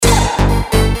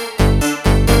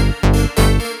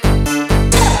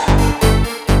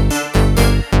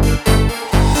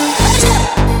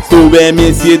Sou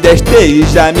MC Destê e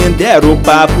já me deram o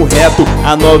papo reto.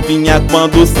 A novinha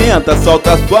quando senta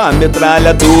solta sua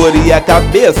metralhadora e a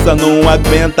cabeça não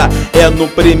aguenta. É no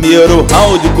primeiro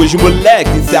round que os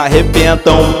moleques se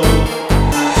arrebentam.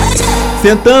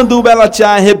 Sentando ela te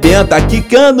arrebenta,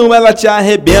 quicando ela te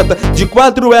arrebenta, de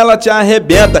quatro ela te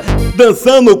arrebenta.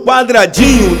 Dançando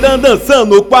quadradinho,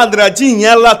 dançando quadradinho,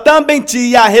 ela também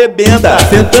te arrebenta.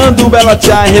 Sentando ela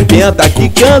te arrebenta,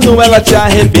 quicando ela te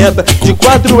arrebenta, de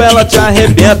quatro ela te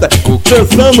arrebenta.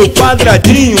 Dançando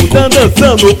quadradinho,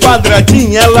 dançando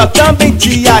quadradinho, ela também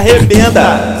te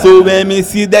arrebenta. Sou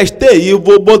MC Destê e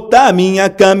vou botar minha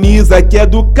camisa que é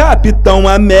do Capitão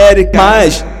América.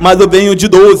 Mas eu venho de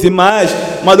 12, mas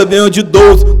eu venho de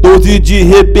 12 de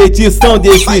repetição.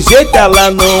 Desse jeito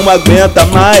ela não aguenta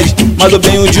mais. Mas eu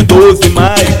venho de 12,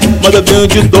 mas eu venho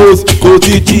de 12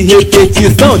 de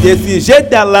repetição. Desse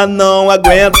jeito ela não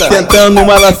aguenta. Tentando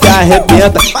ela se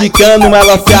arrebenta, quicando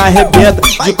ela se arrebenta,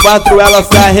 de quatro ela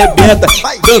se arrebenta.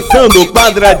 Dançando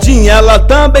quadradinho ela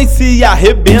também se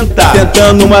arrebenta.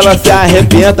 Tentando ela se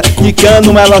arrebenta,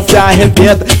 quicando ela se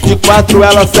arrebenta, de quatro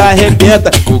ela se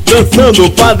arrebenta. Dançando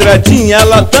quadradinho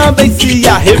ela também se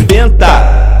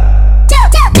arrebenta.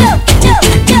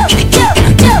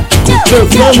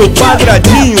 Dançando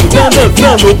quadradinho,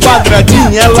 dançando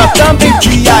quadradinho, ela também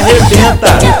te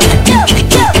arrebenta.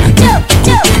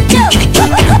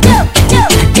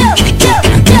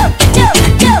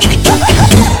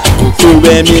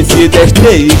 Sou MC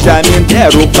Destê e já me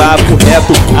deram o papo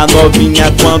reto. A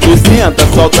novinha quando senta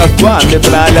solta sua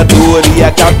metralhadora e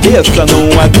a cabeça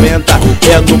não aguenta.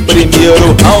 É no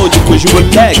primeiro round que os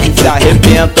moleques se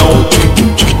arrebentam.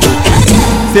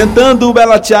 Sentando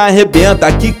ela te arrebenta,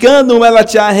 quicando ela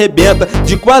te arrebenta,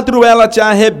 de quatro ela te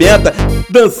arrebenta.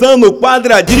 Dançando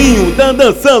quadradinho,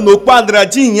 dançando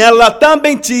quadradinho, ela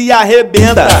também te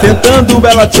arrebenta. Sentando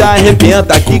ela te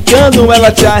arrebenta, quicando ela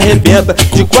te arrebenta,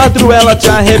 de quatro ela te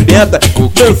arrebenta.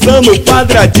 Dançando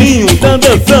quadradinho,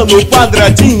 dançando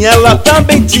quadradinho, ela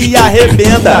também te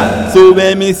arrebenta. Sou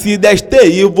MC Destê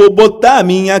e vou botar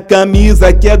minha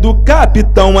camisa que é do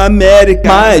Capitão América.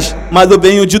 Mas eu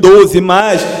venho de 12,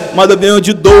 mas eu venho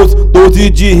de 12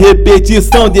 de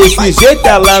repetição. Desse jeito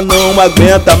ela não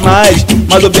aguenta mais.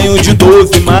 Mas eu venho de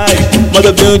 12, mas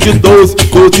eu venho de 12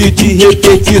 de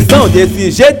repetição.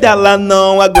 Desse jeito ela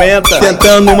não aguenta.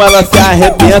 Tentando ela se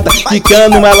arrebenta,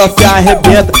 quicando ela se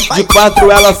arrebenta, de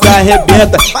quatro ela se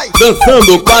arrebenta.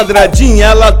 Dançando quadradinho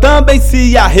ela também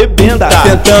se arrebenta.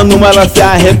 Tentando ela se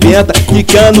arrebenta,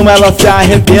 quicando ela se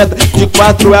arrebenta, de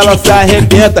quatro ela se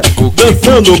arrebenta.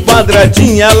 Dançando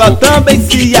quadradinho ela também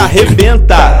se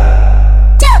arrebenta.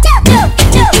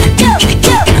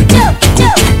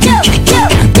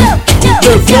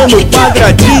 Dançando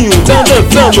quadradinho,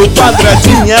 dançando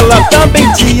quadradinho, ela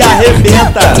também te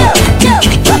arrebenta.